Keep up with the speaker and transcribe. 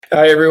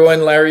Hi,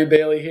 everyone. Larry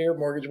Bailey here,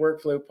 Mortgage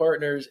Workflow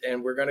Partners,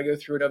 and we're going to go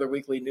through another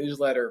weekly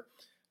newsletter.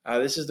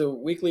 This is the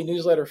weekly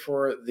newsletter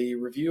for the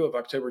review of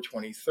October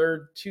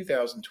 23rd,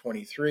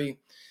 2023.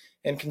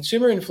 And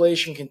consumer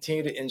inflation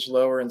continued to inch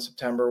lower in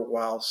September,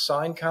 while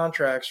signed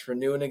contracts for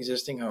new and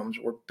existing homes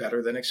were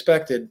better than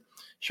expected,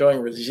 showing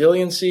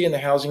resiliency in the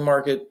housing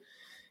market.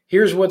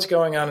 Here's what's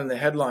going on in the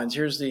headlines.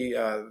 Here's the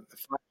 5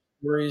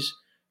 stories.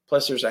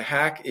 Plus, there's a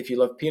hack. If you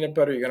love peanut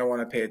butter, you're going to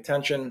want to pay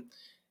attention.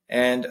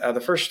 And the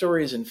first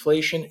story is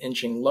inflation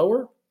inching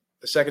lower.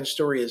 The second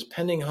story is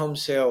pending home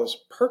sales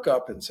perk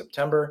up in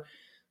September.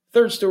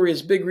 Third story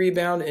is big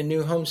rebound in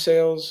new home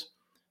sales.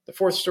 The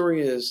fourth story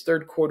is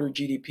third quarter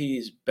GDP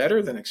is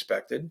better than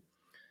expected.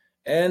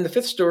 And the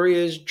fifth story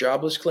is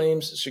jobless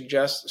claims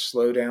suggest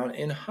slowdown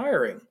in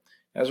hiring.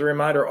 As a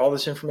reminder, all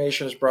this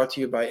information is brought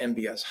to you by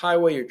MBS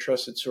Highway, your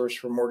trusted source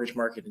for mortgage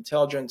market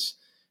intelligence.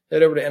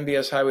 Head over to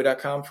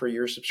mbshighway.com for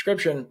your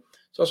subscription.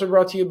 It's also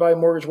brought to you by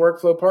Mortgage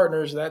Workflow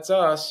Partners. That's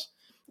us.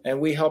 And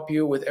we help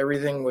you with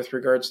everything with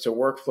regards to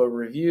workflow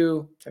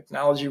review,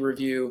 technology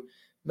review,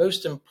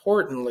 most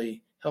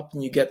importantly,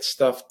 helping you get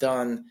stuff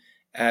done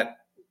at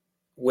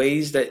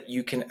ways that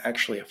you can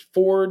actually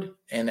afford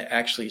and it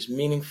actually is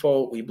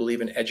meaningful. We believe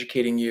in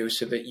educating you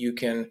so that you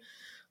can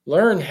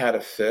learn how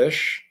to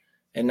fish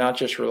and not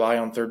just rely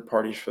on third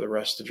parties for the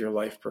rest of your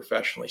life,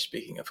 professionally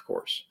speaking, of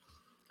course.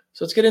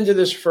 So let's get into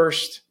this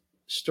first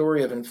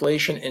story of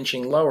inflation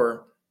inching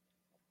lower.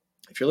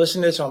 If you're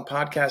listening to this on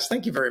podcast,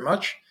 thank you very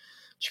much.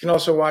 You can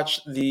also watch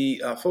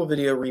the full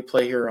video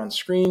replay here on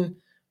screen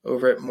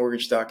over at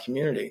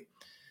mortgage.community.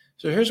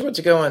 So here's what's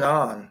going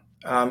on.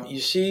 You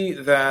see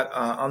that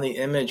on the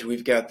image,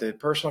 we've got the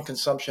personal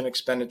consumption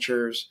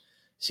expenditures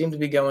seem to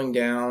be going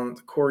down.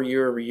 The core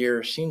year over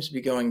year seems to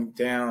be going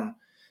down.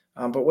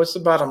 But what's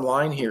the bottom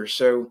line here?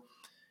 So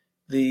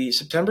the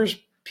September's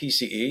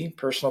PCE,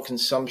 personal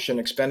consumption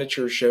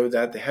expenditures, show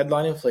that the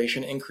headline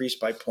inflation increased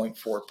by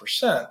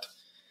 0.4%.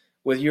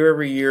 With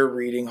year-over-year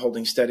reading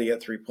holding steady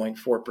at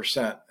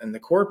 3.4%. And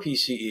the core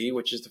PCE,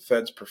 which is the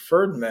Fed's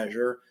preferred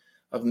measure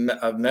of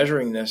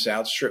measuring this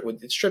out,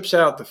 it strips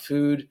out the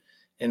food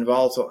and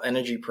volatile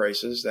energy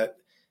prices that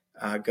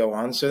go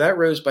on. So that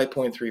rose by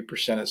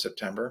 0.3% in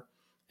September.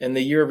 And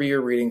the year-over-year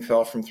reading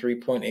fell from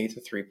 3.8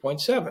 to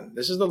 3.7.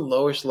 This is the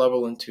lowest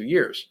level in 2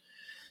 years.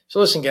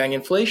 So listen, gang,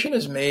 inflation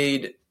has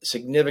made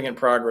significant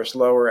progress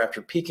lower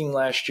after peaking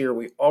last year.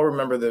 We all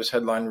remember those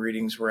headline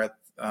readings were at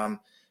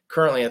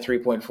currently at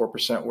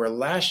 3.4%, where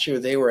last year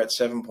they were at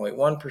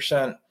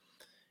 7.1%.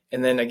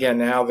 And then again,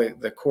 now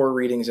the core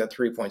reading is at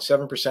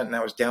 3.7%, and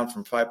that was down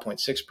from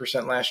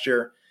 5.6% last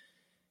year.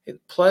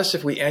 Plus,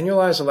 if we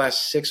annualize the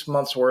last 6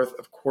 months worth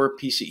of core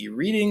PCE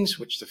readings,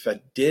 which the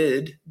Fed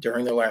did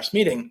during their last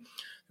meeting,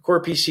 the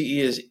core PCE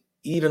is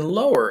even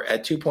lower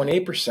at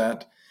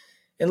 2.8%.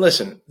 And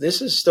listen,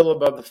 this is still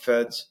above the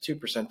Fed's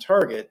 2%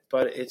 target,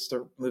 but it's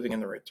moving in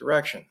the right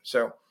direction.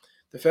 So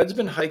the Fed's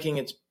been hiking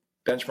its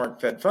benchmark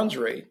Fed funds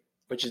rate,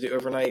 which is the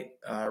overnight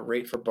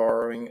rate for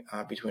borrowing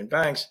between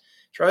banks,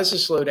 tries to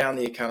slow down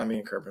the economy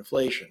and curb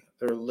inflation.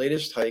 Their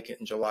latest hike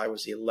in July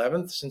was the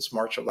 11th since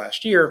March of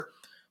last year,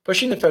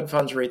 pushing the Fed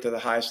funds rate to the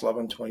highest level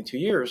in 22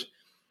 years.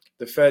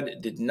 The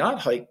Fed did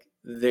not hike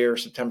their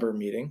September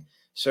meeting,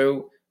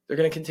 so they're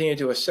going to continue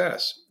to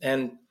assess.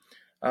 And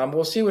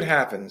we'll see what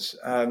happens.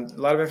 A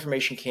lot of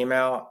information came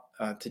out.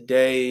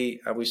 Today,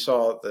 we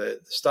saw the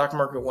stock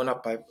market went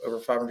up by over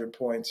 500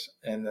 points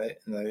in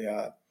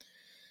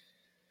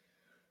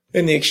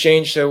the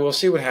exchange. So we'll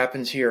see what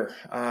happens here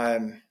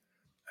in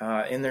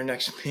their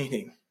next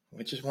meeting,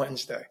 which is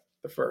Wednesday,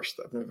 the 1st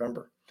of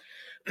November.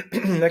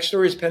 Next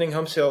story is pending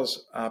home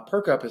sales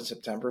perk up in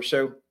September.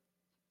 So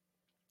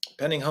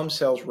pending home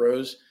sales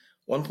rose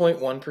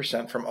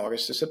 1.1% from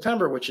August to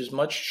September, which is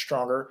much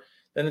stronger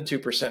than the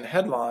 2%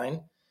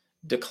 headline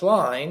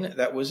decline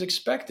that was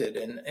expected.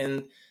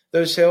 And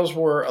those sales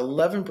were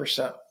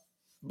 11%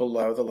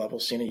 below the level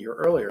seen a year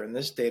earlier. And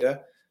this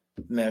data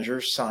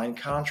measures signed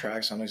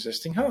contracts on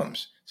existing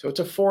homes. So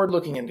it's a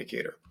forward-looking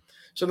indicator.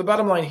 So the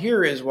bottom line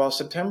here is while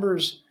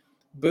September's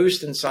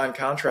boost in signed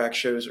contracts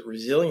shows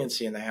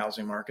resiliency in the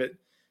housing market,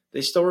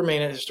 they still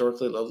remain at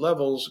historically low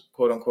levels,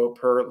 quote unquote,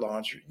 per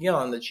Lawrence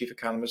Young, the chief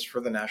economist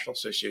for the National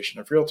Association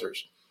of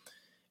Realtors.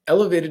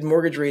 Elevated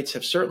mortgage rates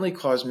have certainly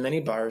caused many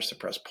buyers to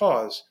press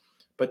pause,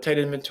 but tight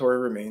inventory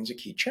remains a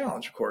key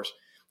challenge, of course.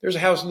 There's a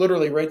house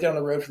literally right down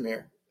the road from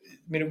here. I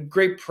mean,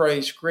 great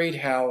price, great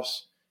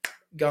house.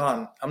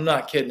 Gone. I'm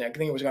not kidding. I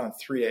think it was gone in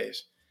 3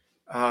 days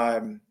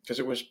because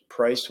it was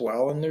priced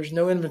well and there's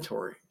no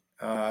inventory.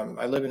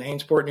 I live in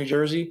Hainesport, New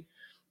Jersey.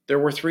 There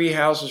were 3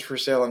 houses for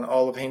sale in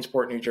all of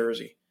Hainesport, New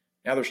Jersey.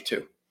 Now there's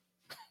 2.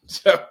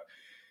 So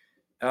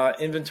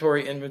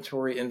inventory.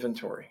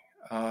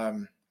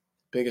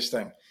 Biggest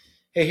thing.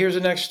 Hey, here's the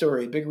next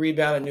story. Big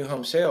rebound in new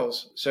home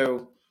sales.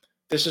 So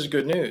this is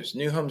good news.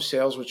 New home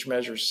sales, which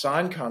measures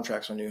signed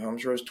contracts on new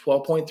homes, rose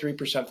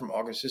 12.3% from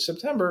August to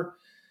September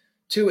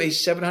to a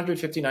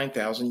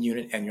 759,000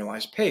 unit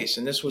annualized pace.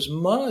 And this was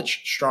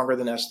much stronger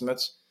than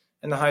estimates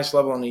and the highest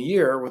level in a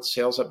year, with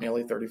sales up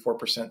nearly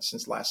 34%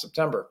 since last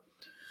September.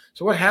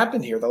 So what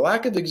happened here? The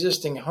lack of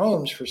existing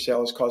homes for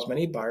sale has caused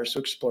many buyers to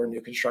explore new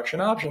construction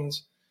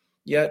options,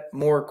 yet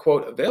more,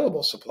 quote,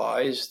 available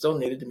supply is still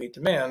needed to meet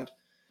demand,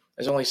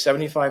 as only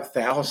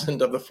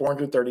 75,000 of the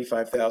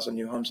 435,000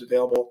 new homes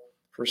available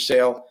for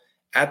sale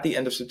at the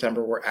end of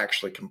September were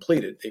actually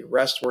completed. The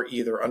rest were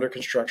either under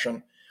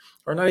construction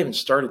or not even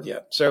started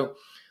yet. So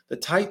the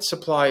tight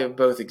supply of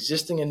both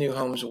existing and new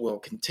homes will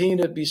continue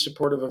to be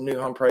supportive of new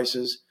home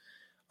prices.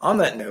 On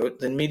that note,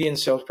 the median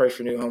sales price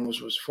for new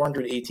homes was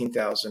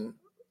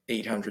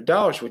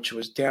 $418,800, which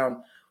was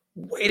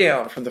way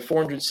down from the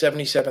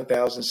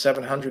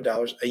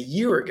 $477,700 a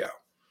year ago.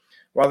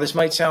 While this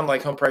might sound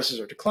like home prices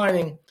are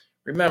declining,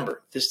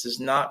 remember, this does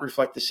not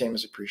reflect the same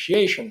as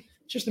appreciation,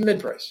 it's just the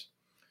mid-price.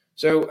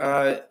 So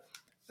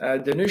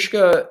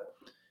Danushka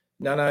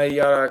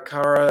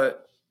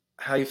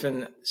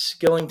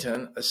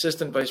Nanayakara-Skillington,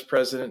 Assistant Vice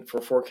President for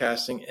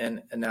Forecasting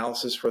and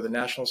Analysis for the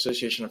National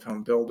Association of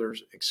Home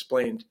Builders,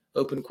 explained,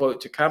 open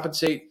quote, to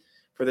compensate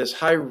for this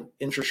high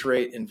interest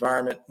rate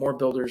environment, more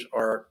builders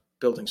are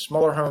building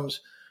smaller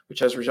homes, which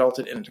has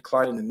resulted in a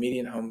decline in the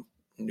median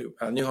new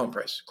home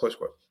price, close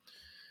quote.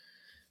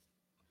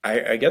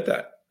 I get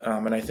that.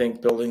 And I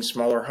think building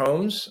smaller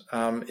homes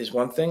is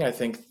one thing. I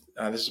think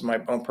this is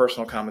my own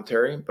personal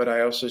commentary, but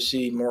I also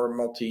see more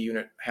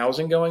multi-unit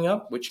housing going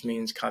up, which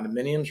means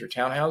condominiums or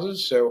townhouses.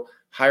 So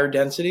higher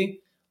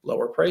density,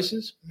 lower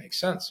prices, makes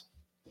sense.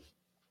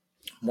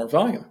 More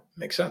volume,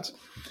 makes sense.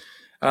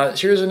 So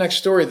here's the next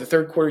story. The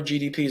third quarter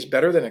GDP is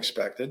better than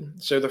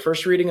expected. So the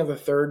first reading of the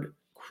third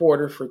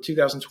quarter for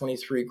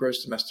 2023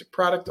 gross domestic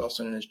product,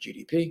 also known as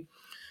GDP,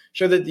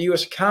 showed that the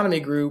U.S.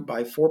 economy grew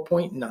by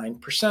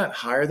 4.9%,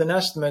 higher than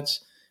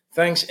estimates,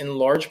 thanks in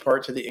large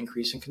part to the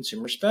increase in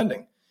consumer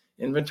spending,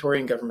 inventory,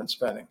 and government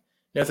spending.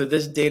 Note that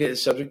this data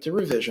is subject to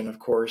revision, of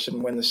course,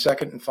 and when the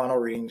second and final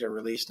readings are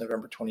released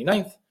November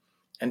 29th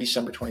and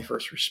December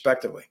 21st,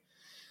 respectively.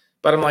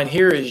 Bottom line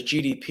here is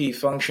GDP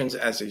functions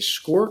as a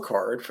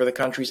scorecard for the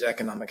country's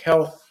economic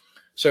health,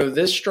 so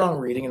this strong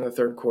reading in the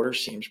third quarter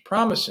seems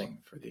promising,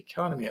 for the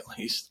economy at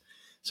least.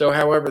 So,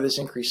 however, this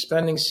increased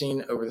spending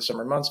seen over the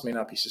summer months may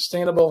not be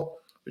sustainable,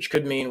 which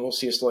could mean we'll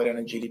see a slowdown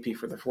in GDP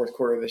for the fourth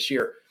quarter of this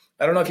year.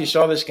 I don't know if you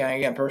saw this, gang,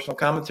 again, personal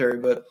commentary,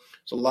 but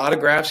there's a lot of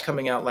graphs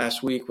coming out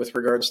last week with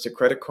regards to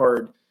credit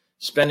card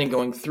spending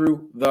going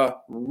through the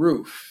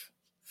roof.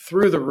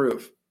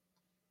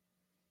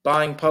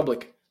 Buying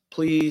public,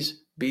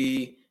 please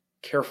be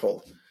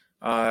careful.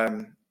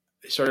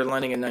 They started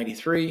lending in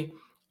 93.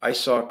 I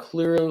saw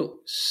clear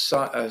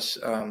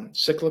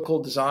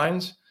cyclical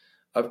designs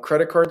of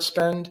credit card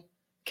spend,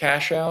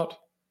 cash out,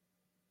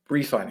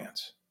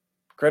 refinance.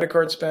 Credit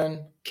card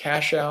spend,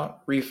 cash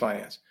out,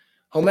 refinance.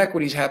 Home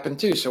equities happen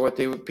too. So what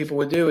people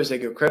would do is they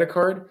go credit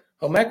card,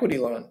 home equity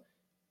loan,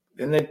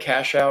 and then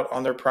cash out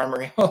on their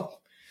primary home.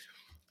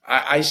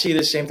 I see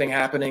the same thing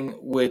happening,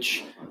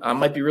 which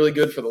might be really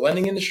good for the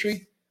lending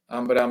industry,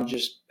 but I'm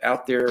just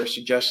out there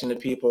suggesting to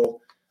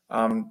people,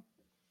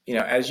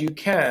 as you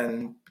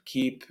can,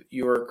 keep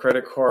your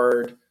credit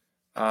card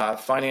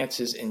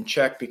finances in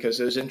check, because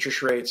those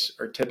interest rates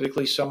are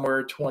typically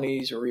somewhere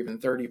 20s or even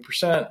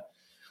 30%.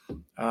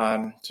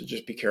 So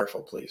just be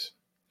careful, please.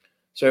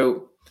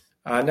 So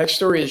next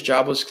story is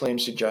jobless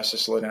claims suggest a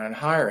slowdown in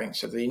hiring.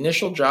 So the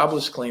initial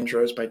jobless claims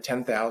rose by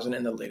 10,000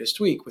 in the latest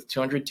week, with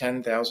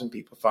 210,000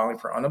 people filing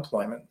for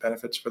unemployment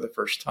benefits for the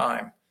first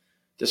time.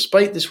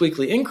 Despite this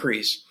weekly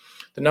increase,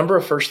 the number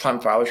of first-time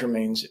filers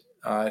remains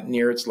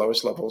near its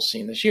lowest levels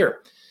seen this year.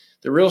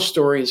 The real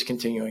story is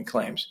continuing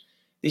claims.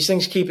 These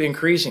things keep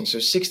increasing. So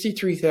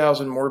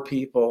 63,000 more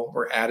people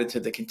were added to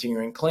the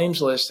continuing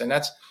claims list, and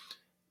that's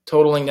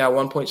totaling now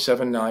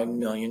 1.79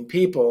 million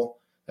people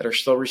that are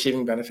still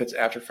receiving benefits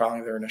after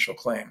filing their initial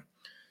claim.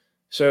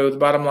 So the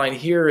bottom line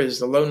here is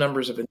the low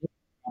numbers of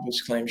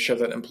jobless claims show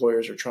that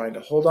employers are trying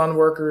to hold on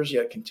workers,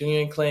 yet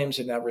continuing claims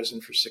have now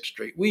risen for 6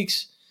 straight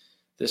weeks.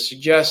 This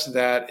suggests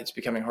that it's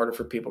becoming harder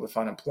for people to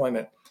find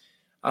employment.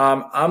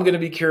 I'm going to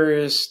be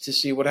curious to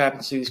see what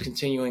happens to these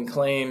continuing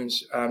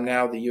claims.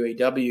 Now the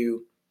UAW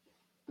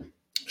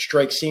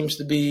strike seems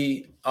to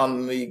be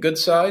on the good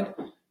side.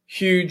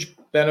 Huge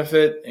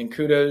benefit and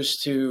kudos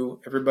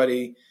to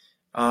everybody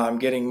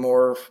getting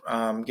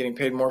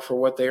paid more for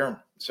what they earn.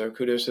 So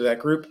kudos to that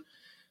group.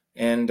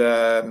 And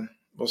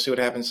we'll see what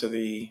happens to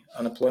the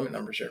unemployment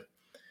numbers here.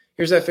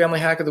 Here's that family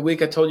hack of the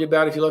week I told you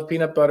about. If you love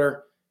peanut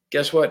butter,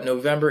 guess what?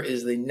 November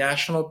is the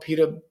National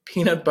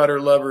Peanut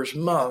Butter Lovers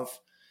Month.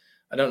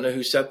 I don't know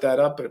who set that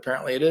up, but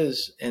apparently it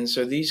is. And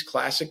so these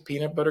classic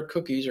peanut butter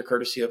cookies are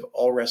courtesy of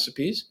All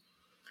Recipes,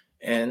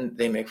 and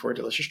they make for a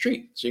delicious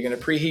treat. So you're going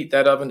to preheat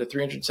that oven to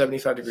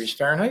 375 degrees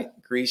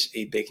Fahrenheit, grease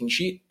a baking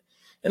sheet.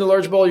 In a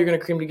large bowl, you're going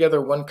to cream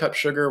together 1 cup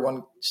sugar,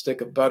 1 stick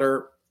of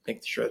butter,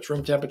 make sure it's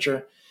room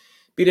temperature.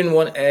 Beat in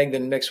 1 egg,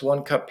 then mix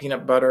 1 cup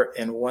peanut butter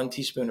and 1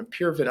 teaspoon of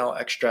pure vanilla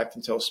extract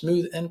until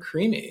smooth and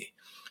creamy.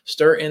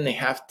 Stir in the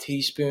half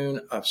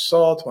teaspoon of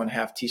salt,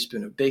 1/2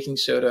 teaspoon of baking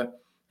soda,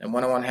 and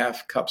 1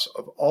 1/2 cups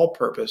of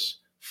all-purpose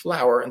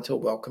flour until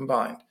well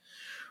combined.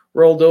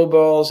 Roll dough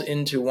balls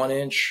into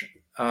 1-inch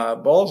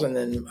balls and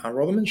then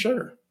roll them in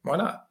sugar. Why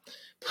not?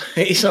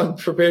 Place on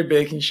prepared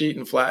baking sheet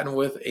and flatten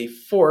with a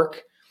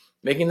fork,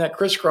 making that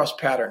crisscross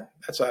pattern.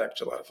 That's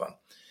actually a lot of fun.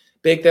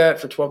 Bake that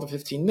for 12 to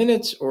 15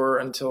 minutes or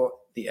until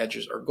the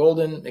edges are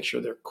golden. Make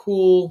sure they're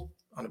cool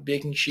on a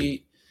baking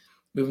sheet.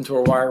 Move them to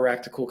a wire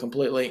rack to cool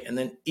completely, and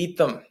then eat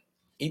them.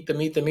 Eat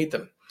them, eat them, eat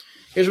them.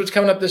 Here's what's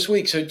coming up this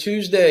week. So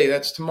Tuesday,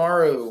 that's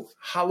tomorrow,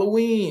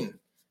 Halloween.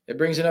 It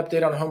brings an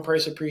update on home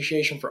price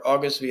appreciation for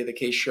August via the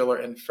Case-Shiller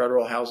and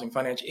Federal Housing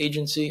Finance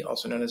Agency,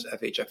 also known as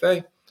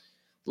FHFA.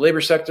 The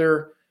labor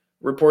sector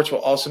reports will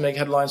also make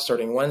headlines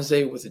starting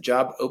Wednesday with the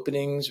job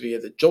openings via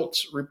the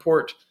JOLTS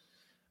report.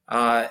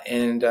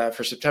 And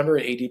for September,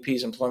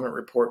 ADP's employment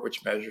report,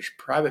 which measures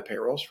private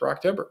payrolls for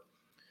October.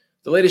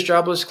 The latest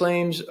jobless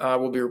claims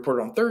will be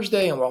reported on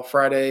Thursday, and while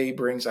Friday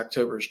brings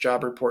October's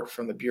job report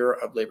from the Bureau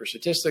of Labor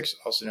Statistics,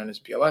 also known as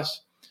BLS.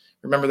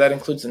 Remember, that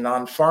includes the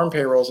non-farm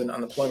payrolls and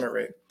unemployment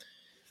rate.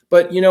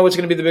 But you know what's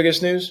going to be the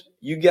biggest news?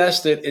 You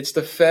guessed it. It's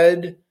the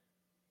Fed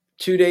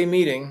two-day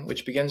meeting,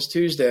 which begins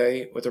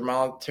Tuesday with their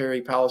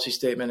monetary policy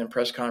statement and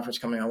press conference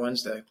coming on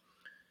Wednesday.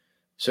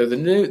 So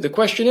the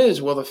question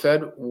is, will the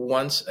Fed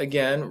once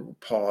again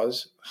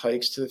pause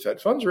hikes to the Fed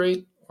funds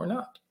rate or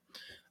not?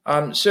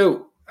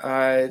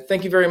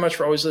 Thank you very much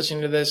for always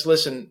listening to this.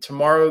 Listen,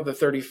 tomorrow, the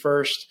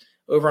 31st,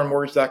 over on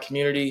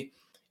mortgage.community,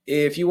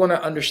 if you want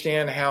to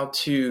understand how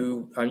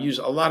to use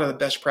a lot of the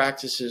best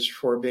practices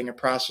for being a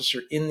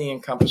processor in the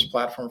Encompass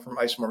platform from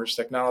ICE Mortgage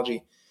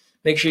Technology,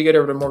 make sure you get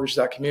over to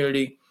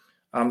mortgage.community.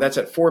 That's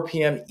at 4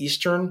 p.m.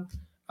 Eastern.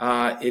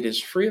 It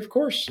is free, of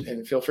course,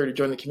 and feel free to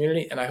join the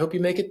community. And I hope you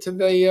make it to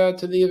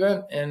the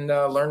event and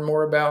learn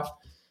more about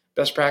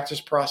best practice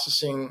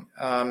processing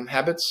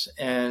habits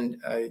and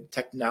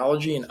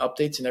technology and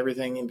updates and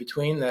everything in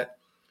between that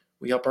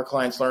we help our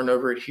clients learn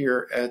over it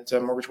here at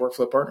Mortgage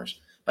Workflow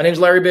Partners. My name is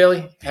Larry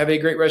Bailey. Have a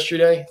great rest of your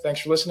day.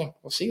 Thanks for listening.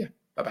 We'll see you.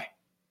 Bye-bye.